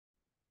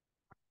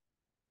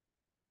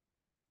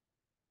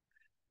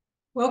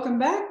Welcome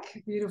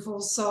back, beautiful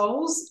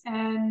souls.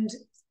 And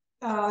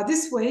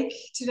this week,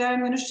 today, I'm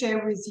going to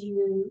share with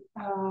you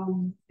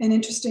an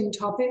interesting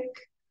topic,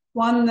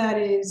 one that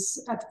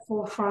is at the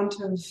forefront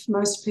of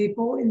most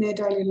people in their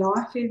daily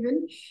life,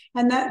 even.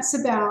 And that's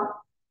about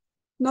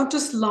not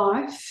just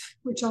life,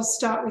 which I'll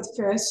start with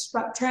first,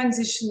 but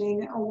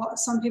transitioning, or what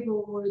some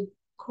people would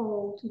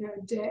call,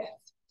 death.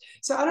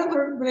 So I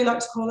don't really like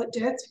to call it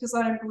death because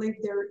I don't believe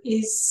there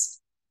is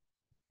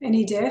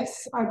any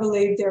death. I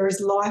believe there is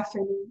life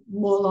and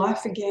more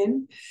life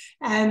again.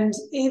 And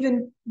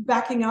even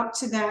backing up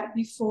to that,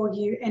 before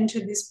you enter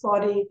this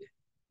body,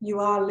 you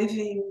are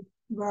living,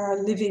 you are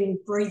a living,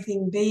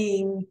 breathing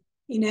being,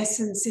 in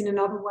essence, in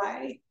another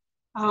way.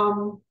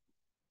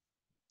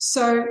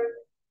 So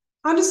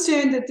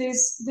understand that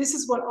this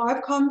is what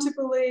I've come to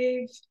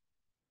believe.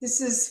 This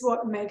is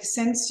what makes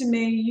sense to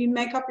me. You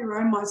make up your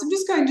own minds. I'm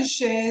just going to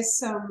share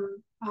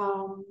some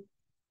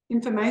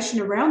information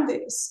around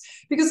this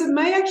because it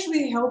may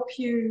actually help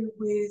you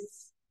with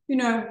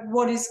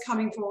what is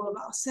coming for all of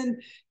us,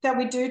 and that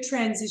we do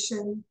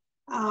transition.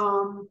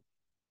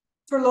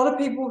 For a lot of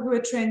people who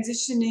are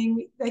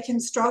transitioning, they can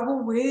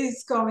struggle with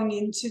going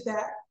into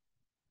that,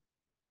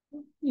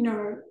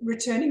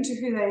 returning to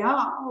who they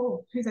are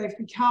or who they've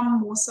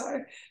become more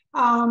so,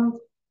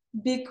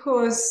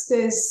 because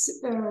there's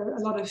a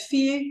lot of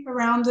fear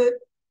around it.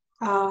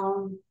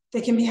 They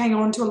can be hanging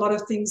on to a lot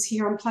of things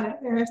here on planet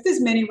Earth. There's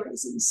many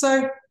reasons.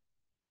 So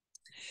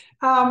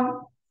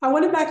I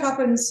want to back up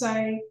and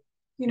say,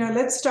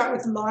 let's start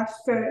with life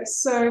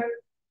first. So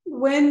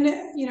when,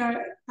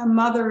 a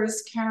mother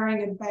is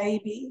carrying a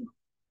baby,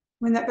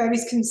 when that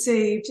baby's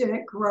conceived and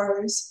it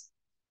grows,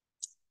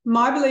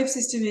 my belief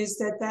system is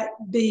that that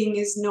being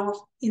is not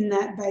in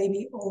that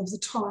baby all the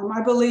time.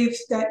 I believe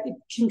that it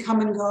can come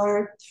and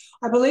go.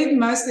 I believe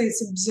mostly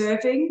it's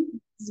observing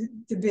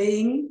the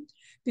being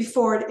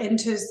before it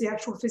enters the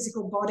actual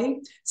physical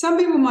body. Some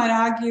people might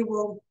argue,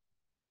 well,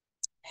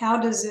 how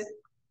does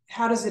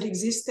it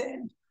exist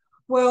then?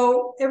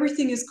 Well,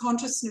 everything is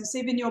consciousness.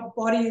 Even your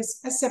body is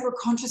a separate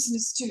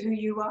consciousness to who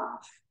you are.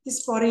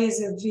 This body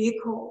is a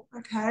vehicle,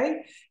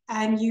 okay?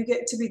 And you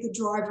get to be the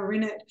driver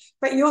in it.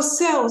 But your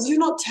cells, you're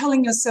not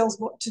telling your cells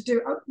what to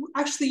do.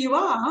 Actually, you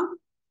are,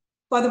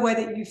 by the way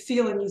that you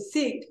feel and you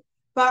think.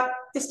 But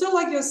it's not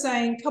like you're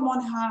saying, come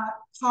on, heart,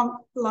 pump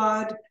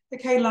blood,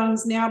 okay,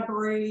 lungs, now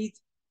breathe.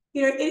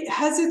 It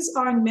has its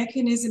own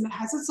mechanism. It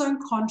has its own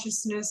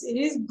consciousness. It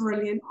is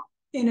brilliant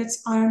in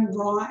its own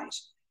right.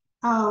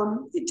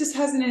 It just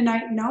has an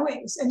innate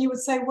knowings. And you would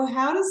say, well,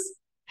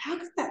 how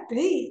could that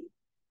be?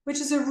 Which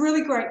is a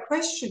really great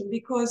question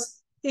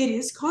because it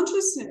is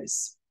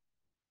consciousness.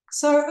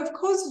 So, of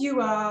course,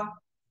 you are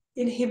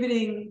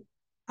inhibiting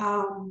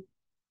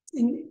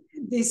in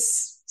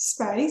this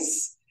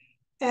space.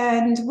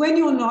 And when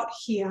you're not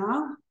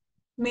here,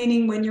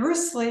 meaning when you're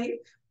asleep,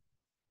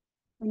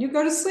 when you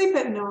go to sleep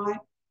at night,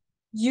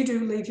 you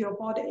do leave your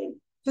body.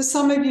 For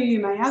some of you,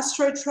 you may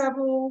astro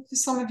travel. For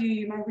some of you,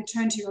 you may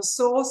return to your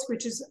source,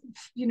 which is,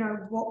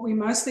 what we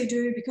mostly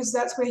do because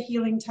that's where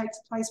healing takes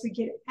place. We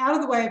get out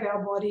of the way of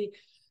our body,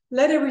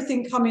 let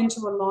everything come into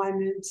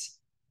alignment,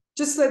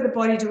 just let the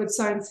body do its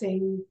own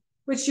thing,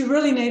 which you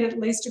really need at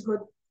least a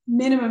good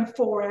minimum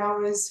 4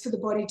 hours for the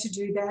body to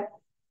do that.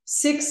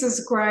 6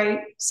 is great.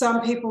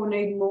 Some people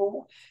need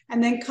more.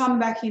 And then come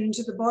back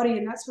into the body,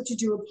 and that's what you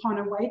do upon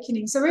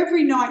awakening. So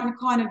every night you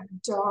kind of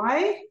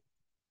die,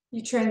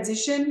 you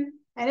transition,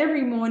 and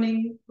every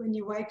morning when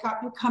you wake up,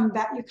 you're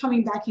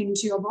coming back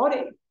into your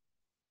body.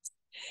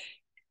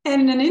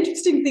 And an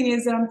interesting thing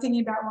is that I'm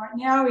thinking about right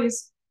now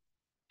is,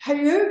 have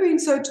you ever been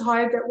so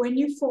tired that when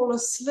you fall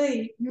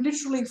asleep, you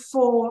literally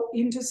fall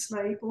into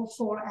sleep or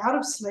fall out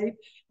of sleep?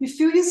 You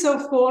feel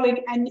yourself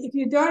falling, and if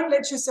you don't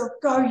let yourself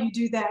go, you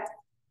do that.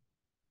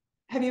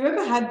 Have you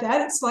ever had that?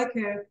 It's like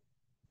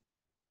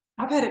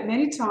I've had it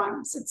many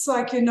times. It's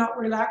like you're not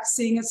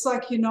relaxing. It's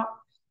like you're not.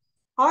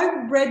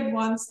 I read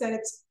once that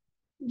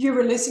you're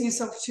releasing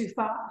yourself too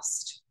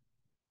fast.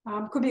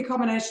 Could be a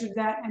combination of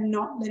that and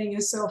not letting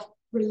yourself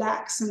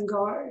relax and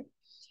go.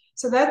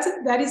 So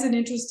that is an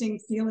interesting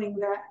feeling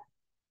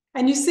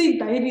and you see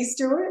babies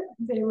do it,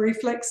 their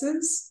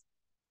reflexes,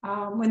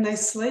 when they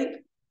sleep,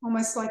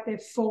 almost like they're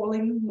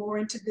falling more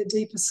into the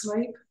deeper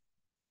sleep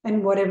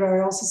and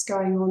whatever else is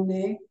going on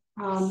there.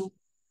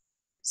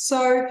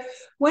 So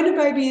when a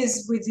baby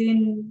is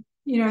within,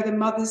 the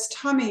mother's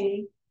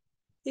tummy,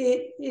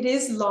 it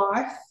is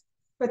life,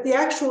 but the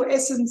actual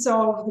essence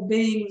of the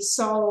being, the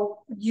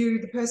soul, you,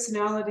 the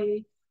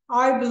personality,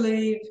 I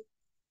believe,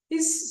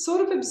 is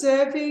sort of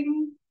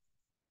observing,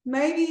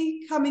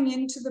 maybe coming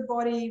into the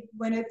body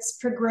when it's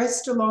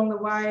progressed along the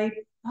way.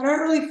 I don't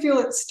really feel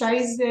it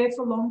stays there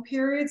for long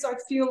periods. I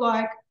feel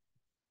like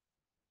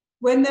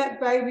when that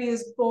baby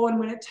is born,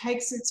 when it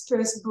takes its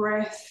first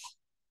breath,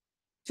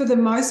 for the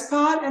most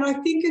part, and I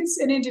think it's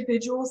an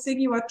individual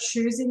thing, you are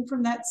choosing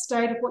from that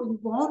state of what you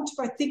want.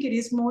 I think it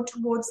is more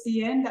towards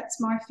the end. That's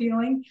my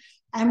feeling.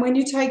 And when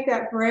you take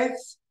that breath,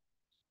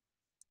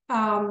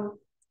 that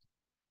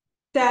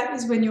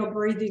is when you're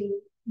breathing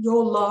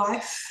your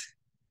life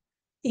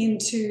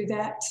into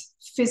that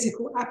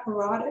physical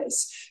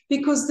apparatus,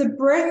 because the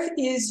breath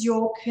is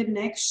your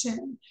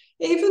connection.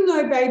 Even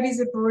though babies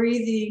are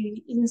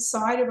breathing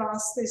inside of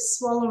us, they're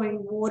swallowing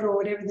water or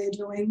whatever they're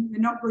doing.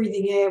 They're not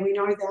breathing air, we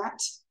know that.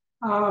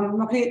 I'm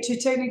not going to get too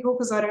technical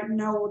because I don't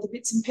know all the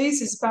bits and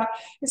pieces, but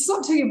it's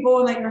not till you're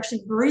born that you're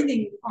actually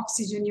breathing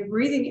oxygen, you're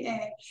breathing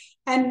air.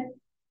 And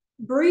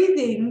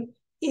breathing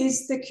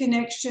is the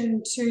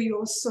connection to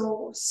your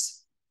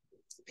source.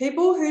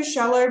 People who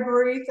shallow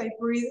breathe, they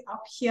breathe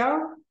up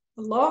here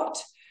a lot.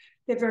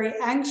 They're very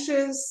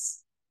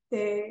anxious.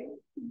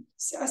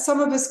 Some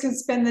of us can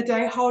spend the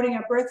day holding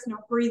our breath,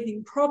 not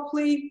breathing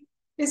properly.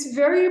 It's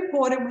very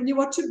important when you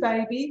watch a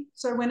baby.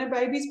 So when a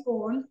baby's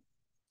born,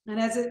 and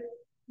as it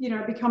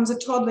becomes a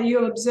toddler,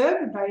 you'll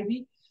observe a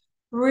baby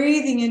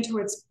breathing into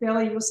its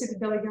belly. You'll see the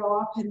belly go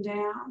up and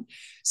down.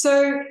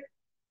 So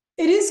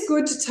it is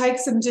good to take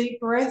some deep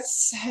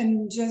breaths,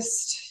 and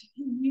just,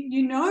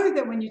 you know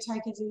that when you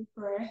take a deep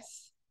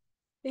breath,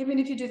 even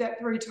if you do that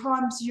 3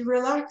 times, you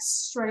relax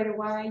straight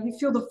away. You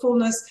feel the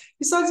fullness,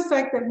 besides the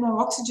fact that more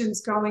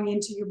oxygen's going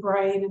into your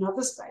brain and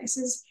other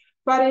spaces,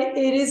 but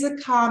it is a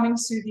calming,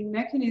 soothing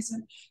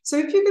mechanism. So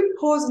if you can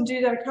pause and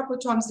do that a couple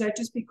of times a day,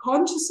 just be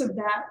conscious of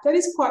that. That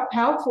is quite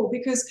powerful,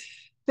 because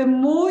the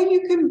more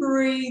you can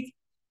breathe,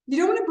 you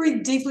don't want to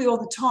breathe deeply all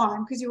the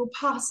time because you will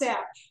pass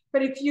out.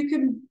 But if you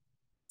can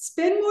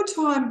spend more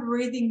time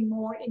breathing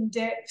more in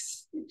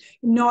depth,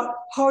 not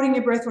holding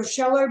your breath or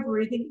shallow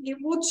breathing, it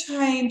will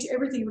change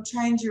everything. It will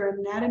change your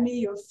anatomy,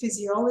 your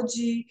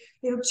physiology.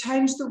 It'll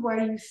change the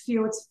way you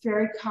feel. It's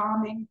very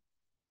calming.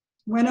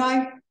 When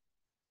I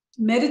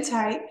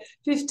meditate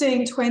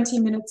 15, 20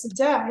 minutes a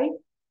day,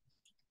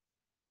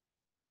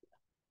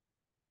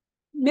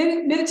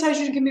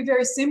 meditation can be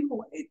very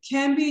simple. It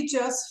can be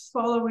just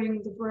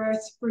following the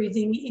breath,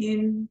 breathing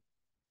in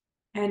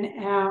and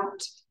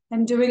out,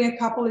 and doing a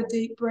couple of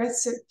deep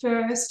breaths at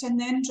first, and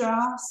then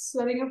just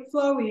letting it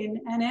flow in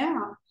and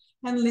out,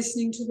 and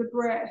listening to the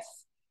breath.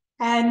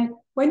 And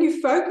when you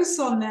focus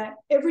on that,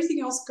 everything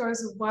else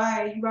goes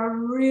away. You are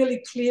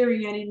really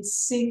clearing and in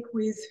sync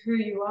with who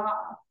you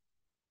are.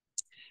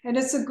 And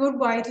it's a good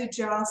way to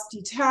just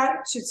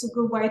detach. It's a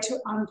good way to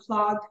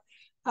unplug.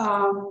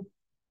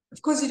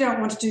 Of course, you don't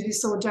want to do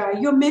this all day.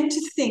 You're meant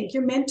to think,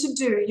 you're meant to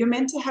do, you're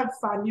meant to have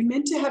fun, you're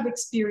meant to have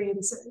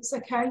experiences,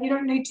 okay? You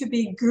don't need to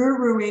be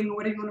guruing, or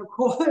whatever you want to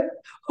call it,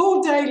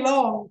 all day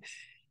long.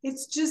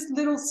 It's just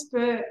little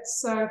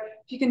spurts. So if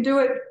you can do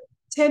it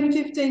 10,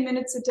 15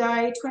 minutes a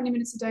day, 20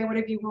 minutes a day,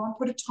 whatever you want,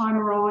 put a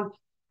timer on,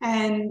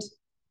 and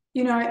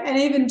and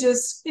even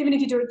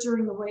if you do it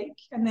during the week,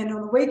 and then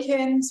on the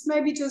weekends,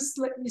 maybe just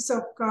let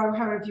yourself go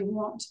however you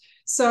want.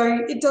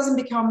 So it doesn't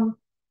become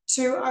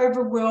too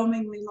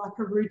overwhelmingly like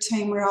a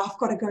routine where I've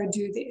got to go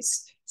do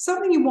this.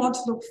 Something you want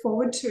to look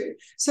forward to.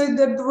 So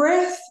the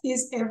breath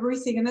is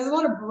everything. And there's a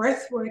lot of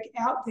breath work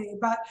out there,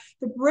 but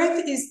the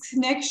breath is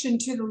connection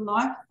to the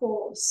life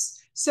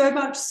force. So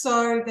much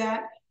so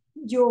that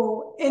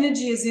your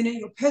energy is in it,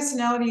 your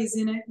personality is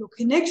in it, your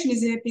connection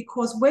is in it,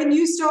 because when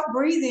you stop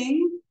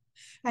breathing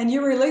and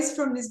you release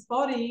from this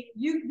body,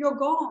 you're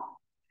gone.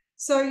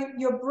 So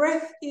your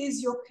breath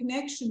is your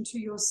connection to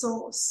your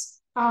source.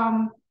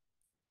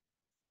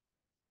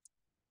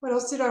 What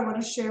else did I want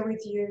to share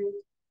with you?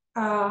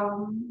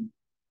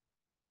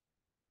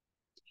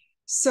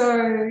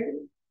 So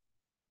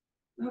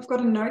I've got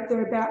a note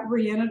there about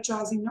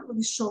re-energizing. Not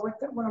really sure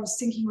what I was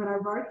thinking when I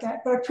wrote that,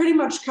 but I pretty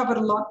much covered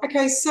a lot.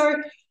 Okay, so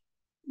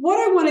what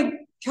I want to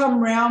come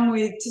round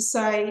with to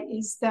say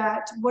is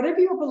that whatever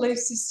your belief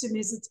system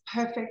is, it's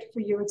perfect for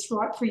you. It's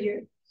right for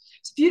you.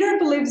 So if you don't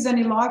believe there's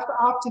any life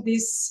after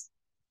this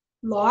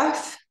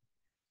life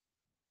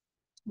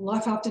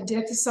after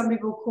death, as some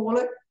people call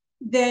it,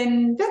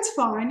 then that's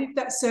fine if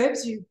that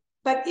serves you.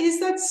 But is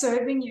that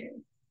serving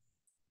you?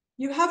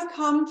 You have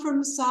come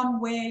from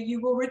somewhere,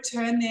 you will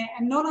return there.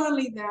 And not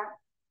only that,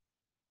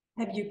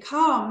 have you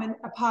come and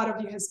a part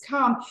of you has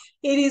come,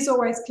 it is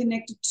always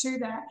connected to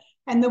that.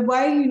 And the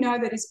way you know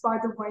that is by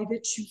the way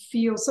that you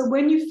feel. So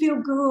when you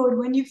feel good,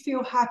 when you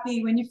feel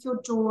happy, when you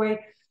feel joy,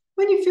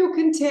 when you feel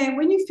content,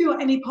 when you feel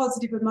any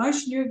positive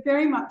emotion, you're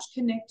very much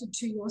connected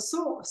to your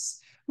source.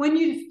 When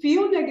you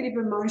feel negative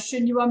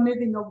emotion, you are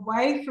moving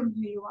away from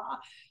who you are.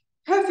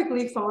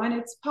 Perfectly fine.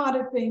 It's part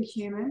of being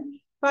human,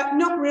 but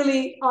not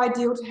really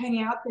ideal to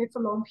hang out there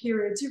for long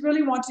periods. You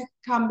really want to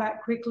come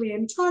back quickly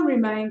and try and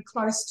remain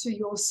close to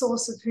your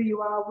source of who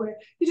you are, where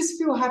you just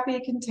feel happy,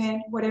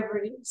 content, whatever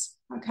it is,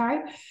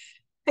 okay?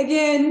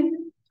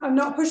 Again, I'm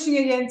not pushing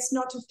against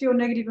not to feel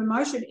negative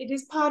emotion. It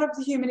is part of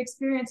the human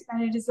experience,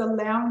 and it is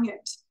allowing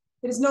it.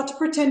 It is not to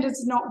pretend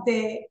it's not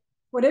there.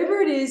 Whatever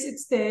it is,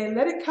 it's there.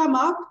 Let it come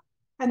up,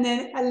 and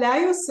then allow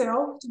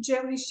yourself to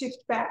gently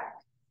shift back.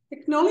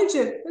 Acknowledge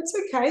it. That's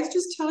okay. It's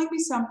just telling me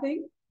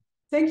something.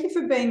 Thank you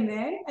for being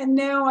there. And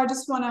now I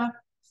just want to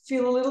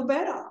feel a little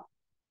better.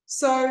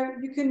 So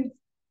you can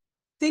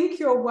think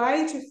your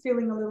way to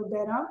feeling a little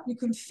better. You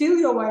can feel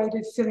your way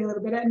to feeling a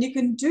little better, and you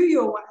can do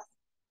your way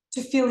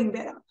to feeling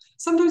better.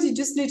 Sometimes you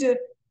just need to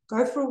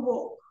go for a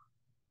walk.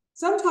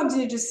 Sometimes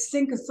you just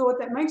think a thought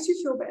that makes you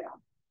feel better.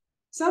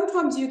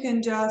 Sometimes you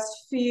can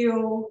just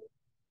feel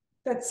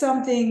that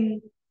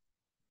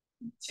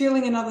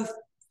feeling another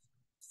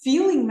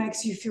feeling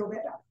makes you feel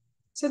better.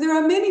 So there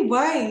are many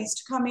ways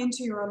to come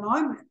into your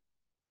alignment.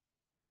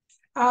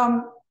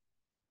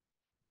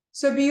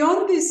 So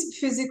beyond this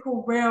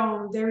physical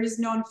realm, there is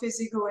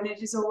non-physical, and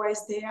it is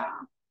always there.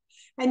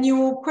 And you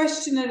will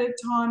question it at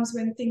times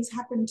when things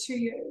happen to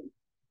you.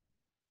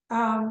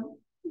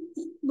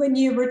 When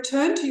you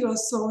return to your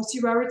source,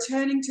 you are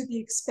returning to the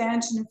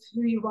expansion of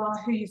who you are,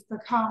 who you've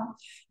become.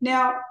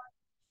 Now,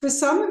 for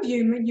some of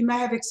you, you may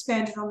have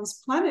expanded on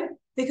this planet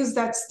because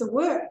that's the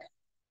work.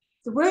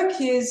 The work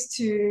is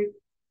to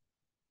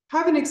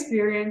have an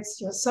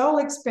experience, your soul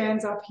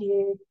expands up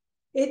here,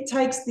 it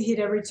takes the hit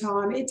every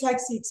time, it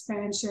takes the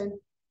expansion,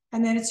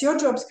 and then it's your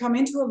job to come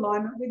into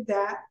alignment with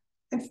that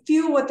and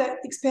feel what that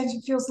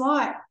expansion feels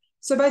like.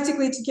 So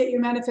basically to get your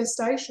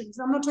manifestations.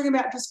 I'm not talking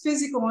about just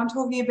physical, I'm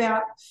talking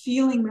about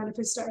feeling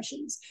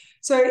manifestations.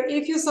 So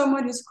if you're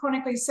someone who's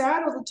chronically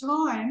sad all the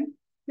time,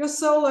 your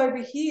soul over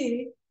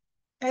here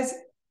has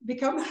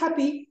become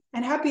happy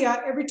and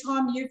happier every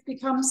time you've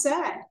become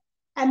sad.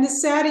 And the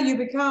sadder you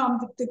become,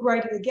 the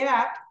greater the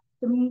gap,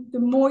 the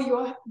more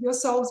your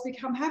soul's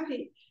become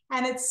happy.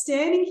 And it's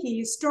standing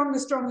here stronger,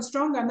 stronger,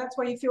 stronger. And that's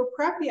why you feel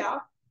crappier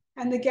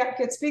and the gap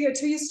gets bigger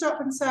until you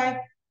stop and say,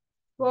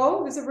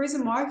 well, there's a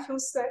reason why I feel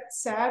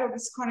sad or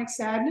this chronic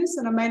sadness,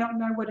 and I may not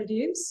know what it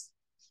is.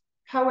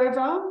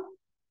 However,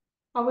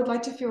 I would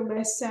like to feel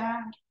less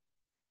sad.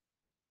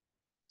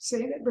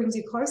 See, that brings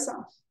you closer.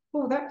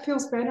 Oh, that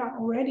feels better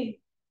already.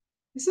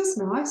 This is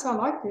nice. I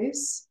like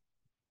this.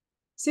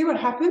 See what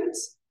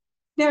happens?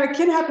 Now, it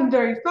can happen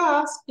very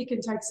fast. It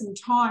can take some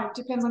time. It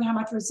depends on how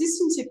much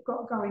resistance you've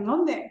got going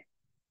on there.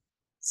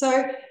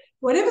 So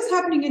whatever's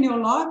happening in your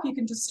life, you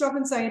can just stop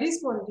and say, it is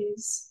what it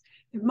is.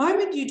 The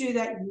moment you do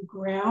that, you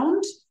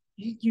ground,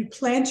 you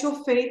plant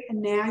your feet,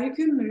 and now you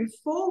can move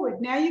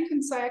forward. Now you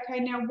can say, okay,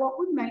 now what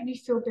would make me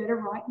feel better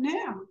right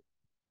now?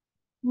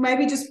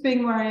 Maybe just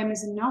being where I am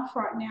is enough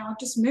right now. I've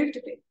just moved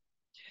a bit.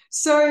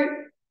 So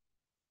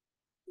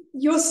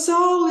your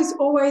soul is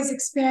always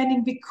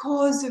expanding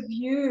because of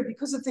you,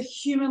 because of the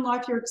human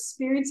life you're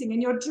experiencing.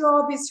 And your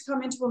job is to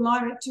come into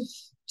alignment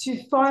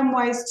to find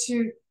ways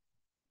to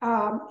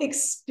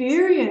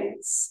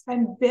experience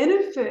and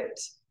benefit.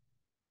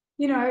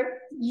 You know,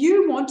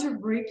 you want to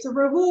reap the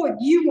reward.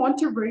 You want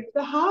to reap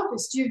the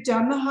harvest. You've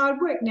done the hard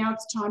work. Now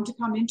it's time to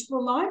come into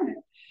alignment.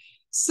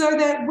 So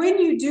that when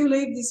you do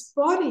leave this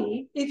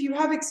body, if you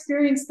have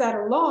experienced that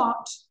a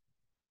lot,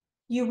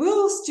 you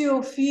will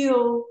still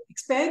feel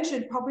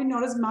expansion, probably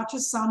not as much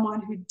as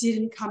someone who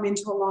didn't come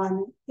into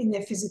alignment in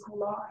their physical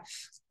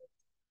life.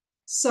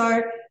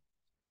 So,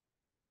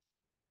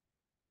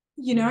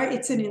 you know,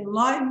 it's an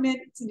enlightenment,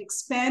 it's an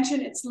expansion,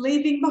 it's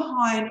leaving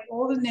behind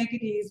all the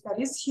negative that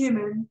is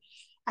human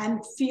and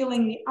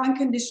feeling the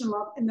unconditional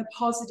love and the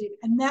positive.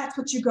 And that's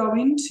what you go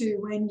into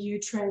when you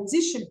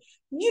transition.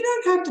 You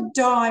don't have to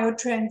die or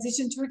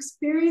transition to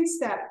experience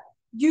that.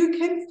 You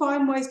can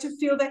find ways to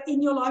feel that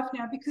in your life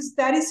now because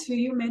that is who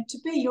you're meant to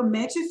be. You're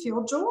meant to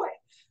feel joy.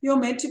 You're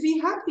meant to be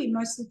happy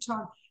most of the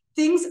time.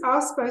 Things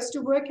are supposed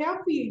to work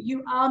out for you.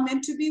 You are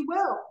meant to be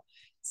well.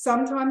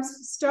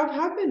 Sometimes stuff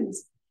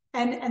happens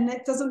and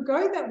that doesn't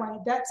go that way.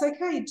 That's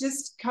okay.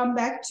 Just come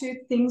back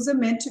to things are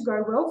meant to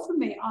go well for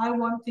me. I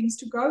want things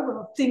to go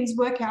well. Things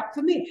work out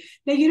for me.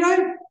 Now, you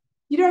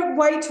don't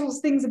wait till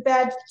things are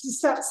bad to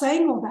start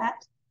saying all that.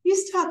 You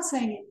start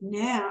saying it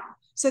now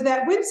so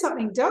that when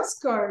something does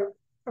go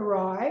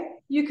awry,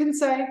 you can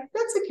say,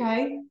 that's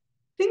okay.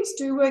 Things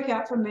do work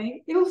out for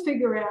me. It'll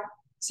figure out.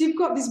 So you've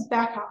got this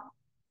backup.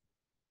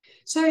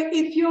 So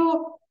if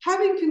you're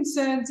having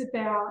concerns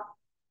about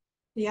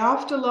the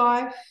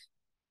afterlife,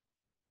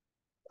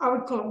 I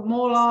would call it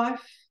more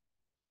life,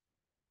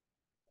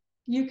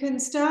 you can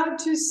start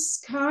to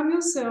calm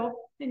yourself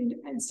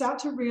and start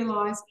to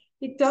realize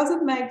it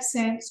doesn't make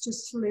sense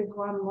just to live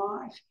one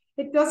life.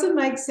 It doesn't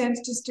make sense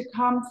just to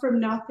come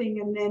from nothing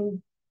and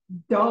then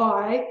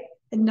die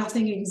and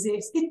nothing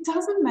exists. It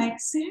doesn't make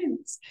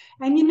sense.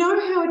 And you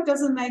know how it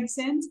doesn't make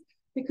sense?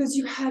 Because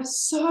you have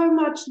so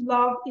much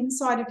love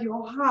inside of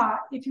your heart,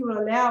 if you will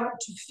allow it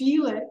to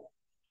feel it,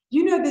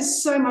 you know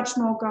there's so much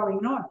more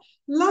going on.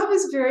 Love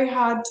is very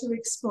hard to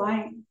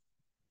explain,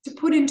 to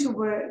put into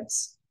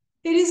words.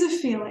 It is a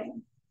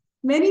feeling,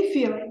 many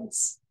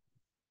feelings.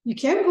 You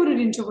can put it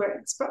into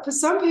words, but for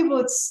some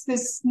people,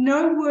 there's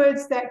no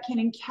words that can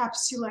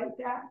encapsulate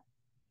that.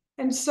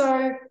 And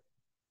so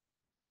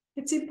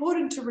it's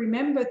important to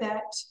remember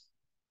that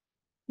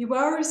you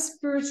are a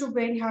spiritual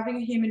being having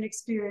a human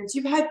experience.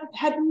 You've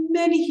had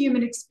many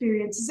human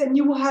experiences and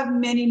you will have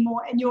many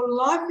more. And your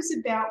life is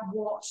about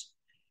what?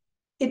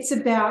 It's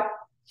about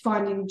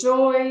finding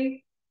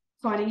joy,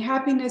 finding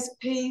happiness,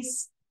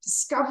 peace,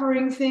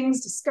 discovering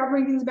things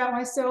about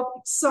myself,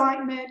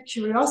 excitement,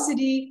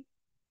 curiosity.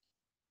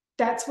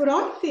 That's what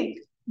I think.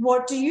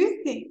 What do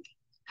you think?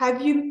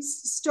 Have you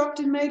stopped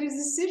and made a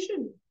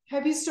decision?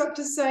 Have you stopped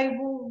to say,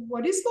 well,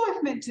 what is life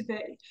meant to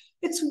be?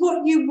 It's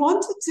what you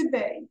want it to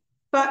be.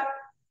 But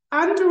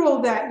under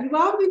all that, you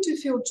are meant to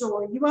feel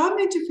joy. You are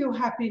meant to feel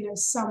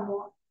happiness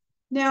somewhat.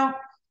 Now,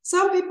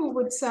 some people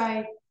would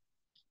say,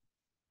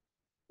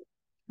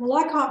 well,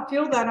 I can't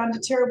feel that under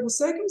terrible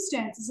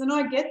circumstances, and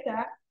I get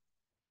that.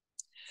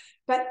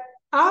 But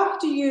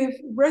after you've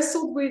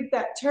wrestled with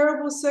that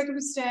terrible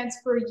circumstance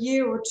for a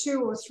year or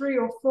two or three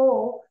or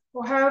four,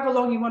 or however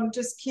long you want to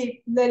just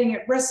keep letting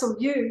it wrestle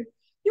you,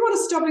 you want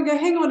to stop and go,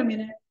 hang on a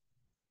minute.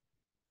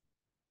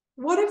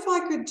 What if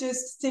I could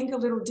just think a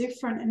little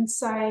different and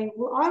say,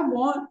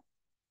 well,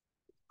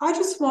 I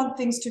just want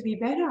things to be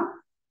better.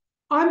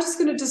 I'm just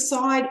going to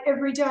decide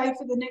every day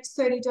for the next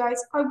 30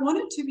 days, I want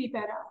it to be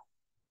better.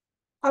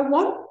 I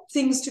want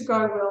things to go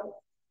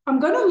well. I'm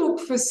going to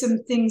look for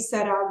some things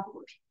that are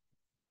good.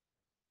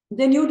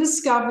 Then you'll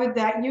discover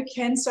that you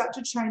can start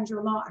to change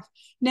your life.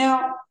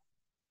 Now,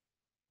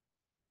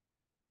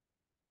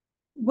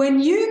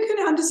 when you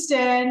can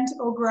understand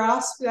or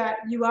grasp that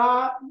you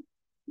are,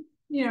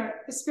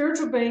 a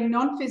spiritual being,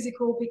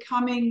 non-physical,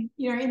 becoming,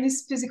 in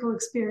this physical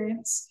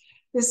experience,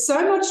 there's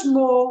so much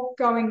more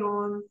going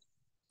on.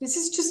 This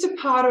is just a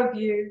part of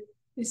you.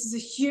 This is a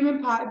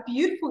human part, a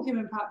beautiful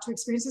human part to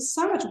experience. There's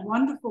so much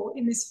wonderful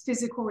in this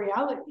physical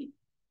reality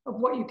of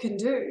what you can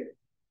do.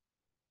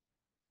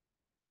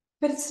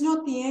 But it's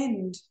not the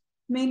end,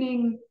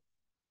 meaning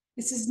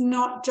this is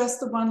not just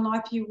the one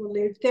life you will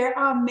live. There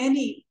are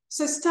many.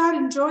 So start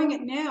enjoying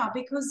it now,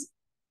 because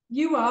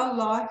you are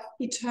life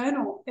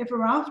eternal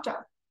ever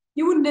after.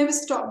 You will never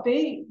stop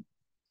being.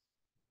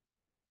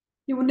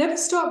 You will never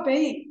stop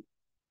being,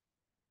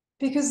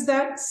 because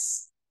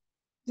that's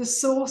the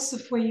source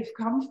of where you've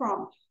come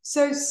from.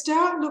 So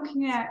start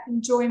looking at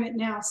enjoyment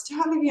now.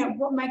 Start looking at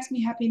what makes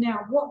me happy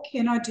now. What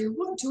can I do?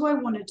 What do I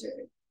want to do?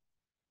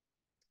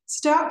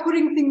 Start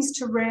putting things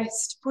to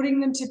rest, putting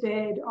them to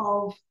bed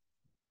of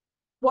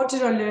what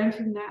did I learn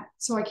from that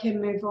so I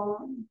can move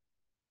on.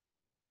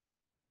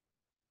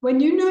 When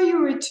you know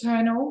you're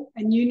eternal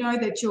and you know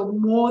that you're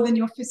more than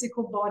your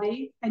physical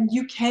body and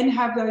you can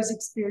have those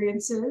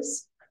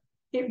experiences,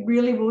 it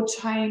really will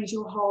change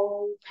your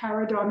whole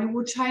paradigm. It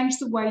will change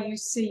the way you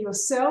see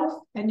yourself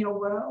and your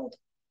world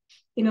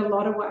in a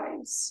lot of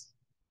ways.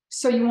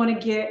 So you want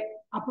to get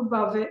up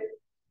above it,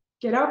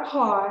 get up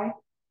high,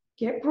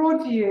 get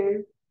broad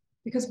view,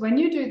 because when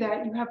you do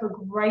that, you have a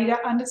greater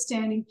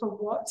understanding for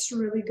what's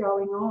really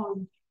going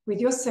on with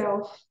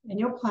yourself and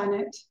your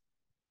planet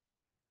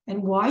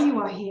and why you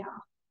are here.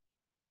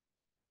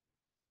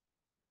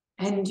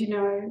 And,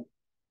 you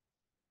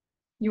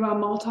are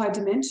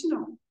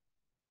multidimensional.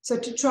 So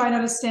to try and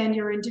understand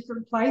you're in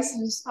different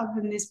places other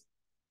than this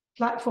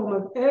platform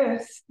of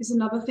Earth is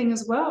another thing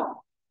as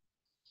well.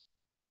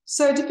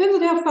 So it depends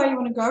on how far you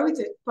want to go with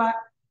it. But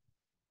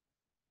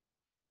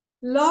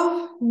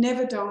love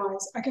never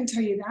dies. I can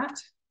tell you that.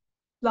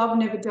 Love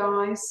never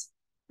dies.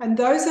 And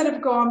those that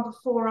have gone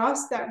before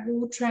us that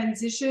will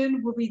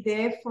transition will be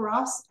there for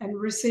us and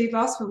receive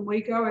us when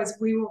we go, as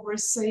we will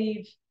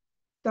receive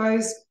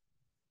those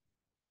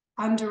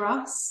under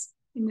us,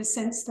 in the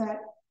sense that,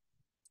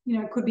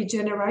 it could be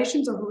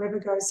generations or whoever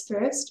goes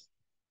first.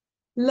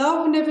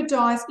 Love never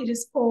dies. It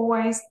is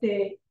always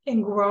there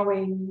and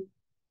growing.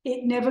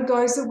 It never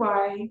goes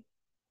away.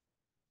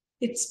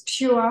 It's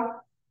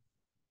pure.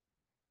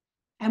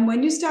 And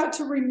when you start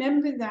to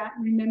remember that,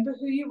 remember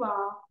who you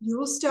are, you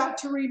will start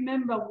to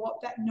remember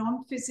what that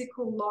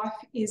non-physical life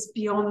is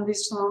beyond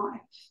this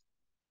life.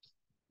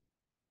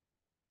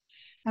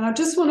 And I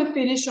just want to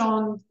finish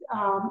on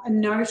a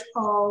note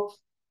of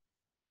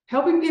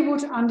helping people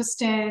to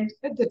understand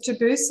the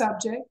taboo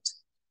subject,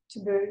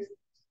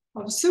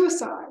 of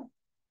suicide.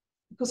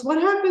 Because what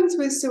happens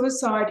with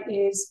suicide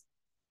is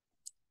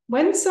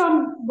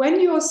when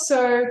you're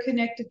so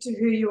connected to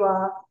who you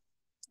are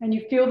and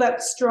you feel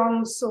that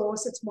strong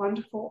source, it's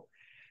wonderful.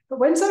 But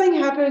when something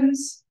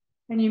happens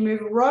and you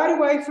move right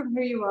away from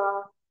who you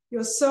are,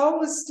 your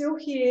soul is still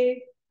here,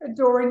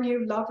 adoring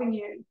you, loving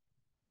you.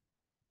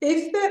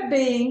 If that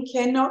being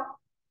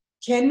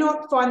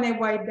cannot find their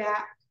way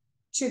back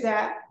to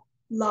that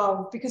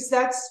love, because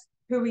that's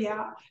who we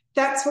are,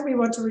 that's what we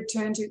want to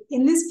return to.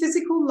 In this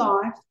physical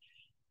life,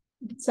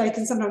 they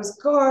can sometimes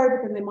go,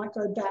 but then they might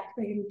go back.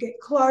 They can get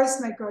close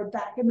and they go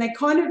back, and they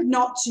kind of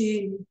notch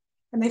in,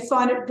 and they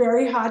find it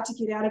very hard to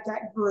get out of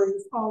that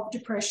groove of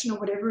depression or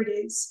whatever it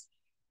is.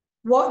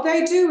 What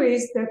they do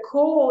is the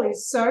call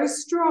is so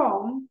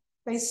strong,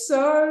 they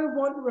so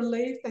want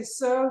relief, they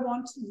so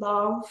want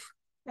love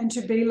and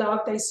to be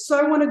loved, they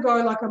so want to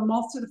go like a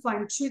moth to the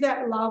flame to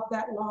that love,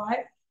 that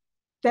light,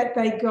 that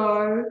they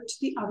go to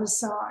the other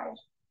side.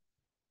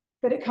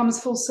 But it comes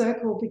full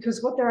circle,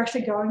 because what they're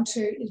actually going to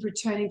is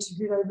returning to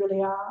who they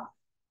really are,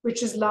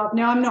 which is love.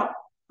 Now,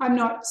 I'm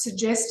not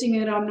suggesting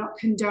it, I'm not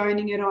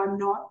condoning it, I'm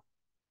not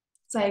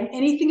saying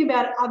anything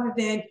about it other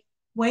than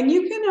when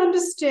you can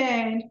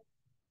understand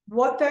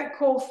what that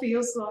call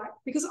feels like,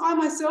 because I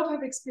myself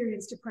have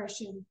experienced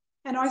depression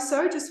and I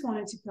so just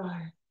wanted to go,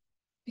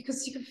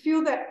 because you can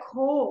feel that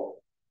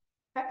call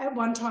at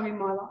one time in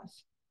my life.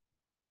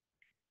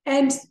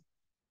 And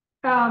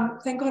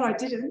thank God I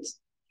didn't.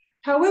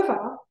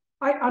 However,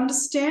 I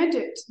understand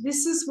it.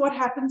 This is what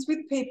happens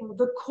with people.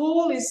 The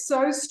call is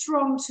so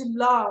strong to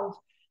love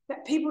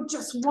that people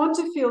just want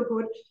to feel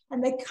good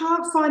and they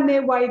can't find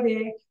their way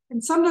there.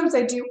 And sometimes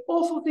they do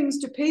awful things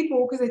to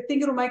people because they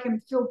think it'll make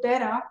them feel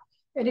better.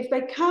 And if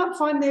they can't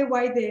find their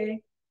way there,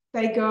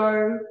 they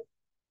go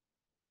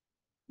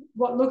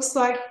what looks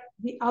like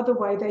the other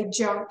way. They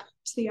jump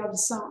to the other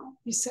side,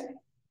 you see.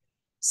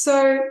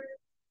 So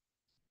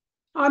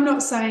I'm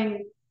not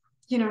saying,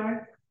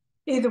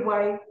 either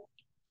way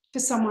for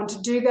someone to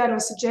do that or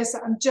suggest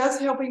that. I'm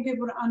just helping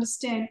people to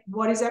understand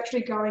what is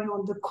actually going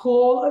on. The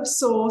call of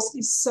source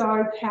is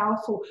so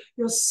powerful.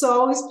 Your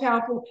soul is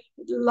powerful.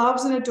 It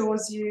loves and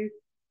adores you.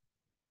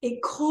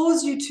 It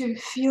calls you to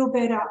feel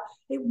better.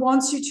 It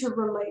wants you to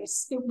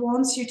release. It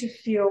wants you to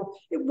feel.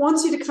 It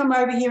wants you to come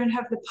over here and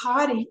have the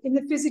party in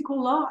the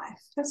physical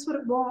life. That's what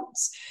it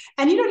wants.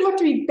 And you don't have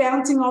to be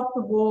bouncing off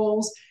the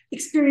walls,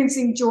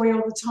 experiencing joy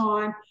all the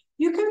time.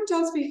 You can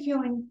just be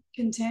feeling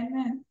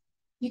contentment.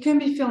 You can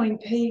be feeling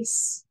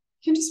peace.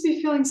 You can just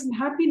be feeling some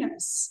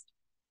happiness.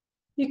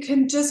 You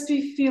can just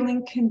be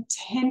feeling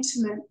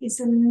contentment is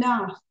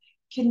enough.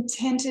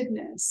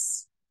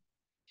 Contentedness.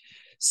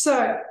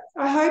 So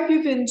I hope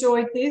you've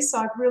enjoyed this.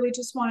 I've really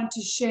just wanted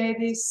to share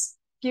this,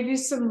 give you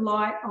some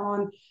light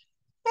on,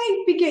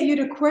 maybe get you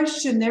to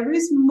question. There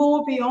is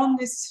more beyond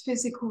this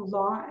physical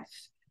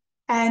life,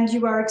 and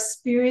you are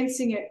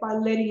experiencing it by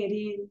letting it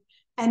in.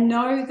 And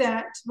know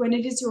that when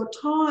it is your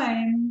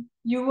time,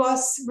 you are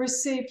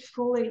received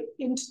fully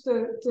into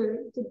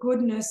the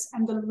goodness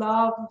and the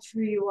love of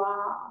who you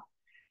are.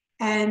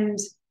 And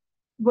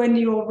when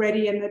you're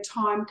ready and the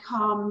time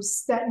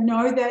comes, that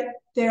know that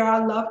there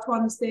are loved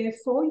ones there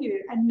for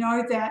you, and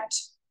know that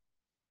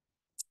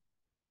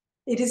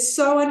it is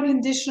so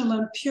unconditional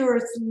and pure.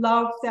 It's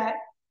love that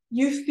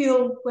you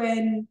feel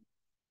when,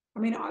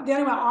 the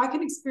only way I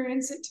can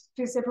experience it,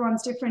 because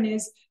everyone's different,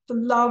 is the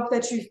love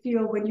that you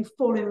feel when you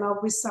fall in love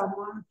with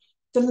someone,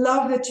 the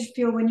love that you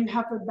feel when you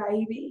have a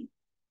baby.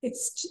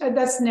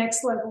 That's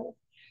next level.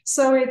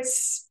 So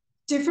it's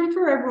different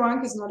for everyone,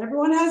 because not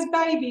everyone has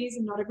babies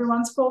and not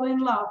everyone's fallen in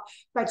love,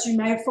 but you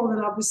may have fallen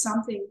in love with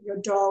something, your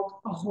dog,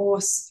 a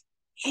horse,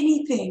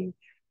 anything.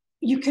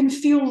 You can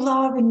feel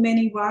love in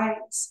many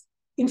ways.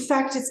 In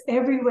fact, it's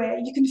everywhere.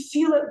 You can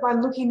feel it by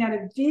looking at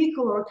a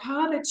vehicle or a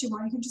car that you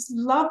want. You can just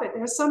love it.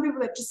 There are some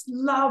people that just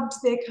loved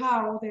their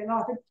car all their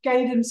life. It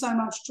gave them so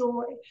much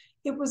joy.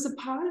 It was a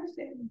part of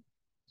them.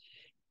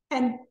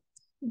 And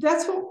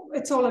that's what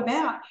it's all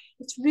about.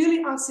 It's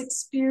really us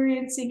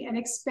experiencing and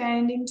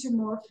expanding to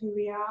more of who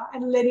we are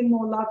and letting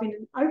more love in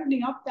and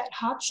opening up that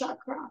heart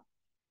chakra,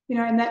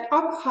 and that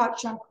upper heart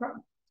chakra.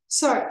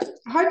 So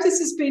I hope this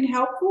has been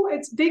helpful.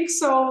 It's big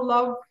soul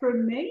love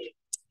from me.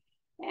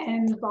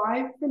 And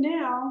bye for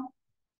now.